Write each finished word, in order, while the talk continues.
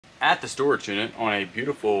at the storage unit on a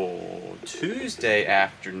beautiful Tuesday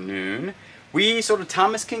afternoon. We sold a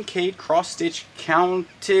Thomas Kincaid cross-stitch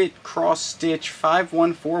counted cross-stitch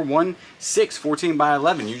 51416 14 by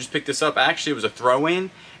 11. You just picked this up. Actually, it was a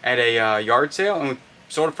throw-in at a yard sale, and we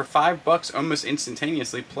sold it for $5 almost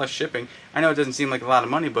instantaneously plus shipping. I know it doesn't seem like a lot of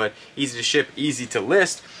money, but easy to ship, easy to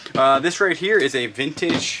list. This right here is a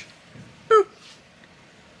vintage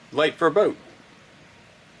light for a boat.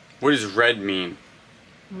 What does red mean?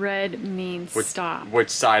 Red means stop. Which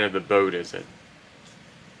side of the boat is it?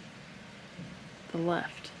 The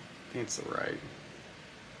left. I think it's the right.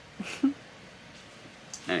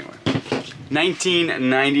 Anyway,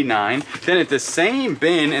 $19.99. Then at the same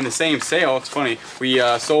bin in the same sale, it's funny, we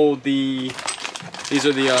sold these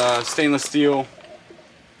are the stainless steel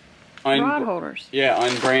rod holders. Yeah,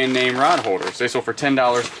 unbrand name rod holders. They sold for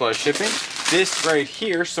 $10 plus shipping. This right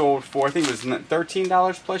here sold for, I think it was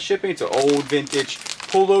 $13 plus shipping. It's an old vintage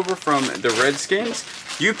pullover from the Redskins.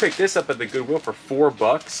 You picked this up at the Goodwill for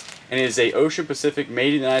 $4, and it is a Ocean Pacific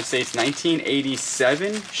made in the United States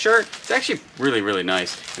 1987 shirt. It's actually really, really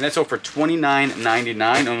nice. And that sold for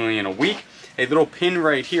 $29.99 only in a week. A little pin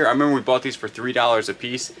right here. I remember we bought these for $3 a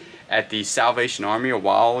piece at the Salvation Army a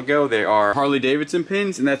while ago. They are Harley Davidson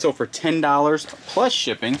pins, and that sold for $10 plus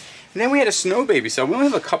shipping. And then we had a Snow Baby sale. We only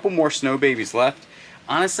have a couple more Snow Babies left.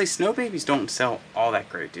 Honestly, Snow Babies don't sell all that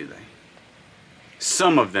great, do they?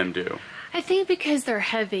 Some of them do. I think because they're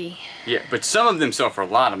heavy. Yeah, but some of them sell for a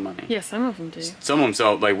lot of money. Yeah, some of them do. Some of them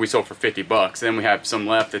sell, like we sold for $50. Then we have some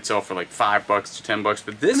left that sell for like $5 to $10.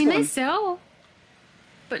 But this one, they sell,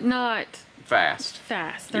 but not fast.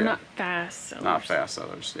 Fast. They're not fast sellers. Not fast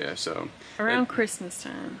sellers. Yeah. So around Christmas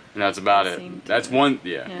time. And that's about it. That's one.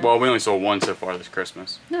 Yeah. Well, we only sold one so far this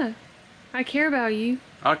Christmas. No, I care about you.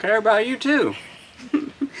 I care about you too.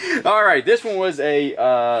 All right, this one was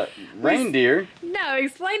a reindeer. No,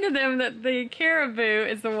 explain to them that the caribou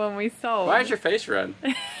is the one we sold. Why is your face red?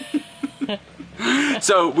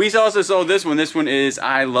 So we also sold this one. This one is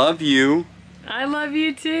I Love You. I love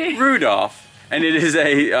you too. Rudolph. And it is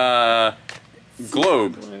a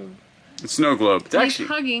globe. Snow globe. It's actually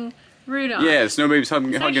hugging Rudolph. Yeah, the Snow Baby's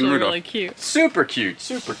hugging Rudolph. Really cute. Super cute,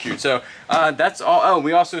 super cute. So that's all. Oh,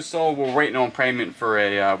 we also sold. We're waiting on payment for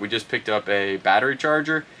a. We just picked up a battery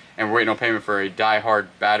charger, and we're waiting on payment for a Die-Hard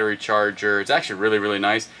battery charger. It's actually really, really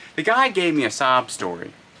nice. The guy gave me a sob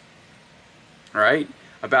story. All right,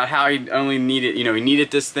 about how he only needed, he needed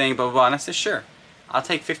this thing, blah blah blah. And I said, sure, I'll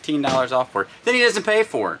take $15 off for it. Then he doesn't pay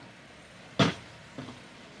for it.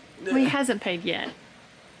 Well, he hasn't paid yet.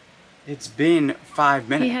 It's been 5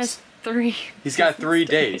 minutes. He has 3. He's got 3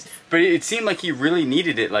 days. But it seemed like he really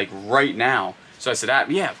needed it, like, right now. So I said,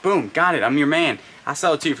 yeah, boom, got it. I'm your man. I'll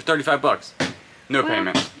sell it to you for $35. No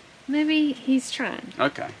payment. Maybe he's trying.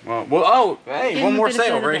 Okay. Well, oh, hey, one more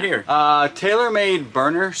sale right here. TaylorMade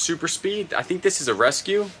burner, super speed. I think this is a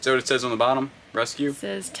rescue. Is that what it says on the bottom? Rescue? It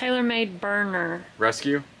says TaylorMade burner.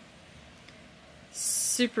 Rescue?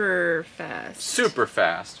 Super fast. Super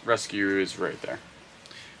fast. Rescue is right there.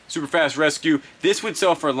 Super fast rescue. This would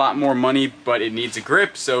sell for a lot more money, but it needs a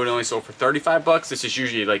grip, so it only sold for $35. This is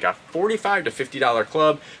usually like a $45 to $50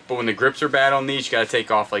 club, but when the grips are bad on these, you gotta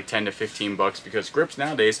take off like $10 to $15 because grips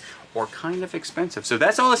nowadays are kind of expensive. So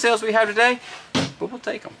that's all the sales we have today, but we'll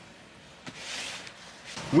take them.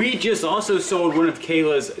 We just also sold one of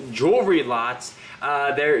Kayla's jewelry lots.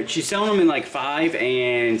 She's selling them in like 5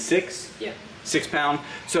 and 6. Yeah. 6 pound.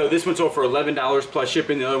 So this one sold for $11 plus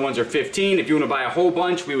shipping. The other ones are $15. If you want to buy a whole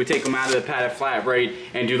bunch, we would take them out of the padded flat rate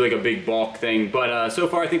and do like a big bulk thing. But so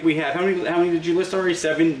far, I think we have, how many did you list already?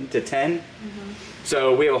 7 to 10. Mm-hmm.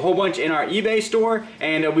 So we have a whole bunch in our eBay store,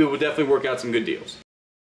 and we will definitely work out some good deals.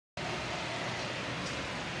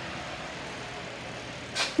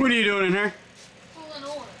 What are you doing in here? Pulling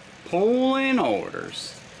orders. Pulling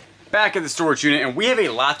orders. Back at the storage unit, and we have a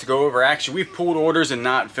lot to go over. Actually, we've pulled orders and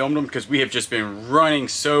not filmed them because we have just been running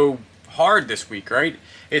so hard this week, right?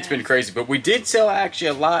 It's been crazy. But we did sell actually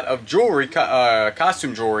a lot of jewelry,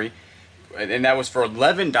 costume jewelry, and that was for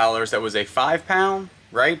 $11. That was a 5 pound,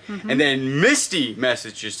 right? Mm-hmm. And then Misty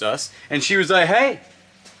messages us, and she was like, hey,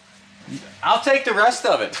 I'll take the rest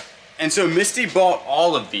of it. And so Misty bought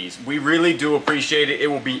all of these. We really do appreciate it. It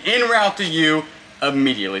will be en route to you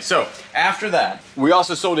immediately. So after that, we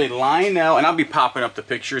also sold a Lionel, and I'll be popping up the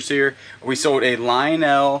pictures here. We sold a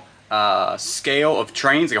Lionel scale of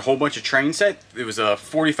trains, like a whole bunch of train set. It was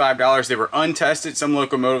 $45. They were untested. Some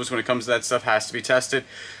locomotives, when it comes to that stuff, has to be tested.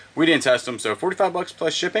 We didn't test them, so $45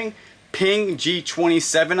 plus shipping. Ping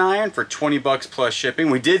G27 iron for 20 bucks plus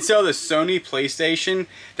shipping. We did sell the Sony PlayStation,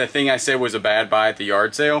 that thing I said was a bad buy at the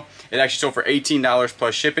yard sale. It actually sold for $18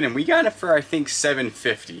 plus shipping, and we got it for I think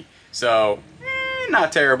 $7.50. So,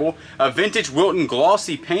 not terrible. A vintage Wilton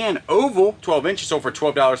glossy pan oval, 12 inches, sold for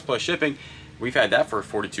 $12 plus shipping. We've had that for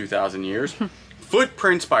 42,000 years.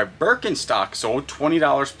 Footprints by Birkenstock sold,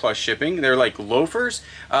 $20 plus shipping. They're like loafers.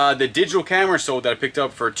 The digital camera sold that I picked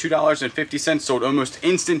up for $2.50, sold almost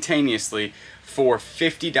instantaneously for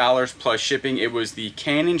 $50 plus shipping. It was the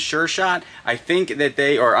Canon Sure Shot. I think that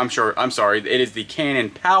they, or I'm sorry, it is the Canon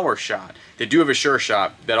Power Shot. They do have a Sure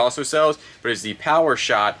Shot that also sells, but it's the Power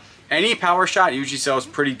Shot. Any Power Shot usually sells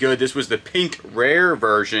pretty good. This was the pink rare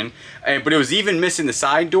version, but it was even missing the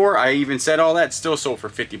side door. I even said all that, still sold for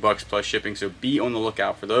 50 bucks plus shipping, so be on the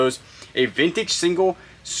lookout for those. A vintage single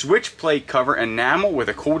switch plate cover enamel with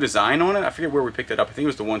a cool design on it. I forget where we picked it up. I think it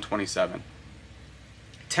was the 127.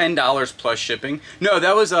 $10 plus shipping. No,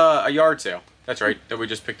 that was a yard sale. That's right, that we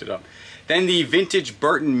just picked it up. Then the vintage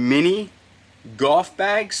Burton Mini golf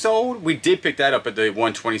bag sold. We did pick that up at the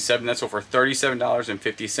 127. That sold for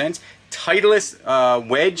 $37.50. Titleist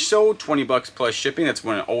wedge sold, 20 bucks plus shipping. That's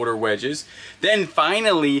one of the older wedges. Then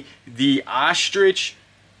finally, the ostrich.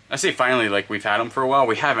 I say finally, like we've had them for a while.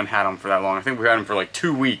 We haven't had them for that long. I think we've had them for like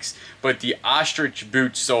 2 weeks. But the ostrich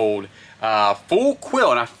boot sold, full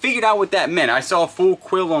quill, and I figured out what that meant. I saw full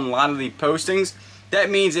quill on a lot of the postings. That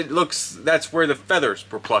means it looks, that's where the feathers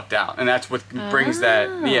were plucked out. And that's what brings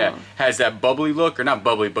that, yeah, has that bubbly look, or not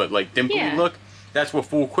bubbly, but like dimply look. That's what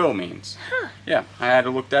full quill means. Huh. Yeah, I had to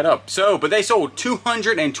look that up. So, but they sold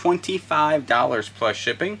 $225 plus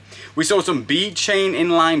shipping. We sold some bead chain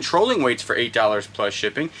inline trolling weights for $8 plus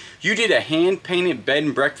shipping. You did a hand-painted bed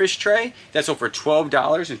and breakfast tray. That sold for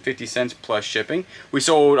 $12.50 plus shipping. We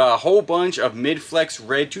sold a whole bunch of mid-flex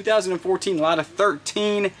red 2014 lot of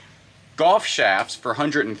 13 golf shafts for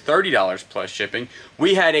 $130 plus shipping.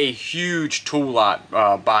 We had a huge tool lot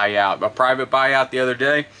buyout, a private buyout the other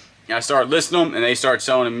day. I started listing them and they started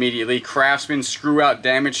selling immediately. Craftsman screw out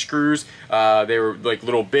damaged screws. They were like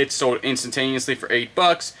little bits, sold instantaneously for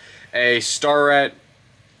 $8. A Starrett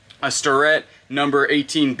number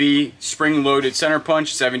 18B spring loaded center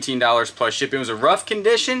punch, $17 plus shipping. It was a rough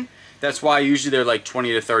condition. That's why usually they're like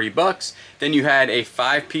 20 to 30 bucks. Then you had a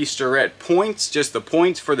 5-piece Starrett points, just the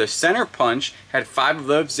points for the center punch. Had 5 of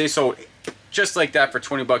those. They sold just like that for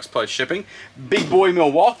 20 bucks plus shipping. Big Boy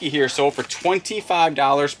Milwaukee here sold for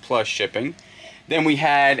 $25 plus shipping. Then we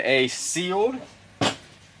had a sealed,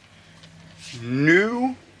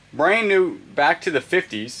 brand new, back to the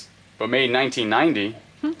 50s, but made in 1990.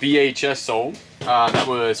 VHS sold. That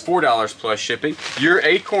was $4 plus shipping. Your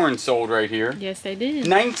Acorn sold right here. Yes, they did.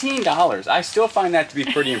 $19. I still find that to be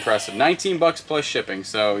pretty impressive. 19 bucks plus shipping,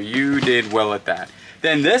 so you did well at that.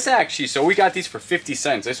 Then this actually, so we got these for 50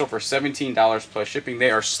 cents. They sold for $17 plus shipping.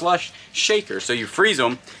 They are slush shakers. So you freeze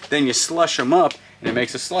them, then you slush them up, and it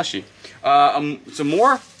makes a slushy. Some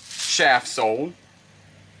more shafts sold.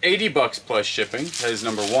 80 bucks plus shipping. That is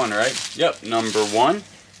number 1, right? Yep, number 1.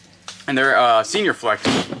 And they're senior flex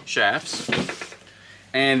shafts.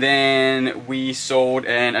 And then we sold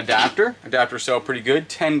an adapter. Adapter sell pretty good.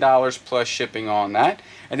 $10 plus shipping on that.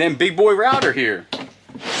 And then Big Boy router here.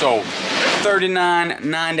 So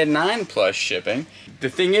 $39.99 plus shipping. The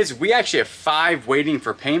thing is, we actually have 5 waiting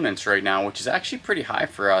for payments right now, which is actually pretty high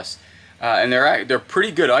for us. And they're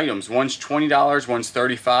pretty good items. One's $20, one's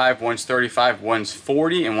 $35, one's $35, one's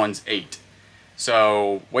 $40, and one's $8.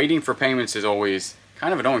 So waiting for payments is always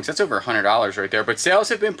kind of annoying. That's over $100 right there. But sales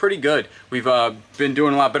have been pretty good. We've been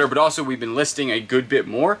doing a lot better, but also we've been listing a good bit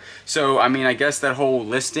more. So I mean, I guess that whole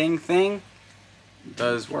listing thing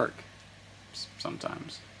does work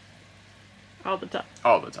sometimes. All the time.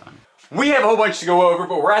 All the time. We have a whole bunch to go over,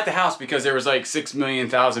 but we're at the house because there was like 6 million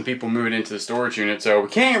people moving into the storage unit, so we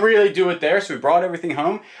can't really do it there, so we brought everything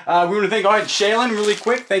home. We want to thank Shaylin really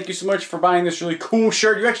quick. Thank you so much for buying this really cool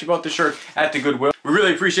shirt. You actually bought the shirt at the Goodwill. We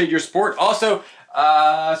really appreciate your support. Also,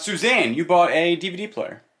 Suzanne, you bought a DVD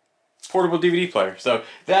player. Portable DVD player. So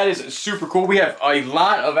that is super cool. We have a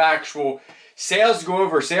lot of actual sales to go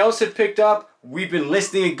over. Sales have picked up. We've been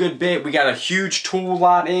listing a good bit. We got a huge tool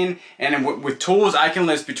lot in, and with tools I can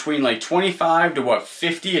list between like 25 to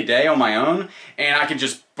 50 a day on my own, and I can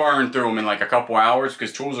just burn through them in like a couple hours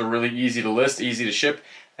because tools are really easy to list, easy to ship.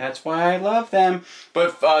 That's why I love them.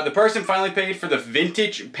 But the person finally paid for the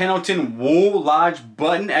vintage Pendleton Wool Lodge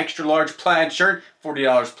button extra large plaid shirt,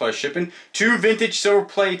 $40 plus shipping. 2 vintage silver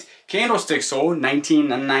plate candlesticks sold,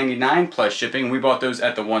 $19.99 plus shipping. We bought those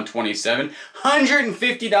at the 127.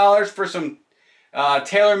 $150 for some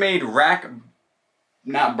tailor-made rack,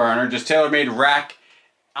 not burner, just tailor-made rack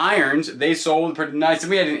irons, they sold pretty nice. And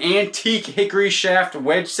we had an antique hickory shaft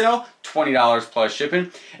wedge cell, $20 plus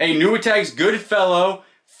shipping. A Nuitag's Goodfellow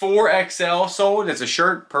 4XL sold. It's a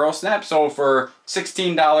shirt, pearl snap, sold for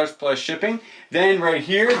 $16 plus shipping. Then right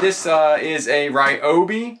here, this is a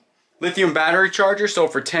Ryobi lithium battery charger,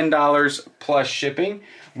 sold for $10 plus shipping.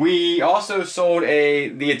 We also sold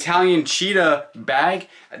the Italian Cheetah bag.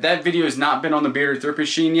 That video has not been on the Bearded Thrift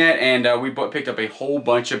Machine yet, and we picked up a whole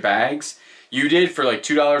bunch of bags. You did for like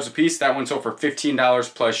 $2 a piece. That one sold for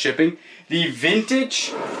 $15 plus shipping. The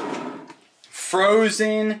vintage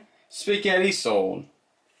frozen spaghetti sold.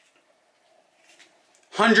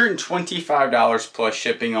 $125 plus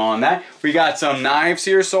shipping on that. We got some knives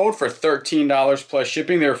here sold for $13 plus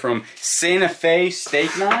shipping. They're from Santa Fe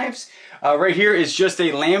Steak Knives. Right here is just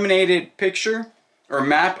a laminated picture or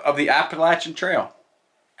map of the Appalachian Trail.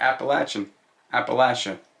 Appalachian. How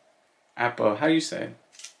do you say it?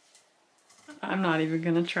 I'm not even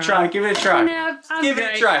gonna try. Try, give it a try. No, give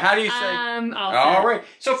it a try. How do you say? All right.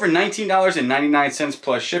 So for $19.99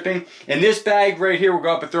 plus shipping, and this bag right here, we'll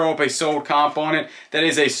go up and throw up a sold comp on it. That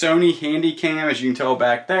is a Sony Handycam, as you can tell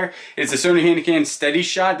back there. It's a Sony Handycam Steady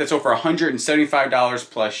Shot. That's over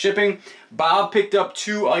 $175 plus shipping. Bob picked up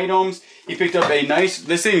 2 items. He picked up a nice.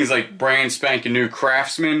 This thing is like brand spanking new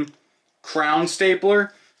Craftsman crown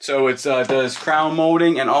stapler. So it does crown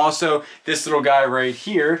molding, and also this little guy right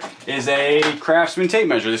here is a Craftsman tape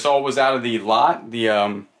measure. This all was out of the lot,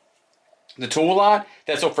 the tool lot.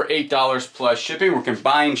 That's up for $8 plus shipping. We're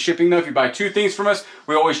combining shipping though. If you buy 2 things from us,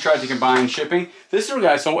 we always try to combine shipping. This little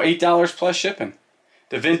guy sold $8 plus shipping.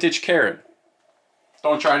 The vintage carrot.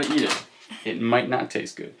 Don't try to eat it. It might not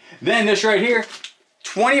taste good. Then this right here,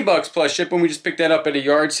 $20 plus shipping. We just picked that up at a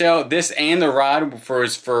yard sale. This and the rod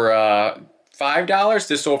is for $5.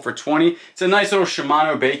 This sold for $20. It's a nice little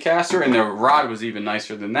Shimano baitcaster, and the rod was even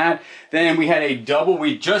nicer than that. Then we had a double.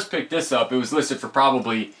 We just picked this up. It was listed for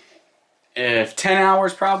probably 10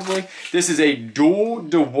 hours probably. This is a dual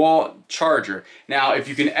DeWalt charger. Now, if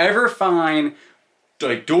you can ever find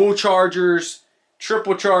like dual chargers,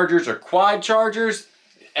 triple chargers, or quad chargers,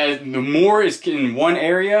 and the more is in one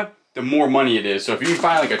area, the more money it is. So if you can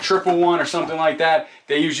find like a triple one or something like that,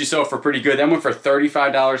 they usually sell for pretty good. That went for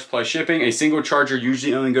 $35 plus shipping. A single charger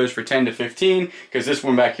usually only goes for 10 to 15, because this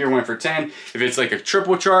one back here went for 10. If it's like a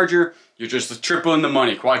triple charger, you're just tripling the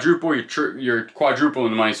money. Quadruple, you're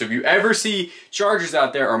quadrupling the money. So if you ever see chargers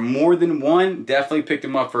out there are more than one, definitely pick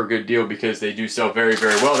them up for a good deal, because they do sell very,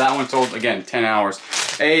 very well. That one sold, again, 10 hours.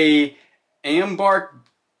 A Ambark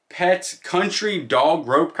Pet Country Dog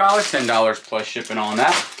Rope Collar, $10 plus shipping on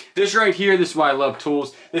that. This right here, this is why I love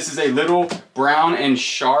tools. This is a little Brown and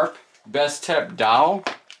Sharp Best Tep dowel.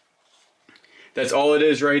 That's all it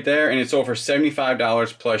is right there, and it's sold for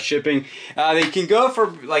 $75 plus shipping. They can go for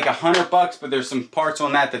like $100, but there's some parts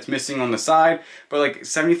on that that's missing on the side. But like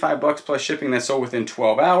 $75 plus shipping, that's sold within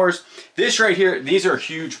 12 hours. This right here, these are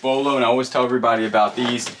huge bolo, and I always tell everybody about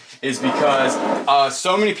these, is because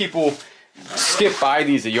so many people skip by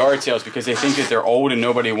these at yard sales because they think that they're old and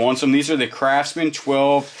nobody wants them. These are the Craftsman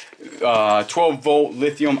 12-volt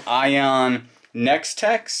lithium ion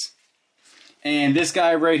Nextex. And this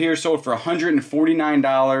guy right here sold for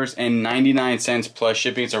 $149.99 plus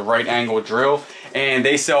shipping. It's a right angle drill. And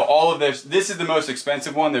they sell all of this. This is the most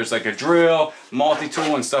expensive one. There's like a drill,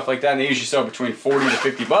 multi-tool, and stuff like that. And they usually sell between 40 to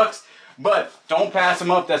 50 bucks. But don't pass them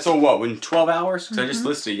up. That's sold what, in 12 hours? Because I just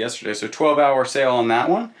listed it yesterday. So 12-hour sale on that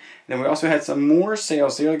one. Then we also had some more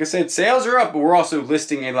sales here. Like I said, sales are up, but we're also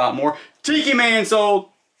listing a lot more. Tiki Man sold.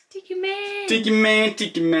 Tiki Man. Tiki Man,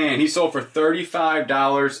 Tiki Man. He sold for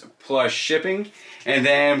 $35 plus shipping. And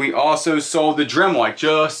then we also sold the Dremel. I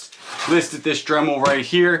just listed this Dremel right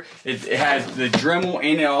here. It has the Dremel,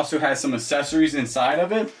 and it also has some accessories inside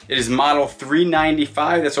of it. It is model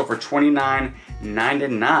 395. That's sold for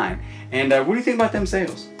 $29.99. And what do you think about them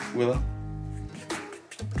sales, Willow?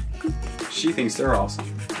 She thinks they're awesome.